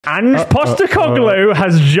And Postecoglou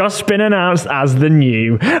has just been announced as the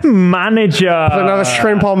new manager. Put another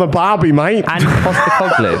shrimp on the barbie, mate. And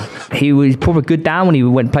Postecoglou, he was probably good down when he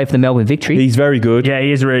went and played for the Melbourne Victory. He's very good. Yeah,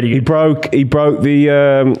 he is really good. He broke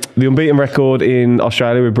the unbeaten record in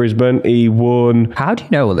Australia with Brisbane. He won. How do you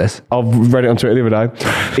know all this? I've read it on Twitter the other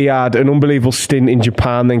day. He had an unbelievable stint in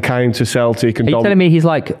Japan, then came to Celtic. And Are you telling me he's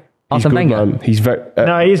like Arsene Wenger? Man. He's very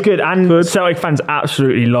no, he's good, and Celtic fans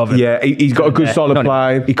absolutely love him. Yeah, he's got a good style of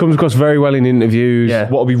play. He comes across very well in interviews. Yeah.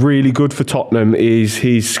 What will be really good for Tottenham is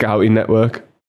his scouting network.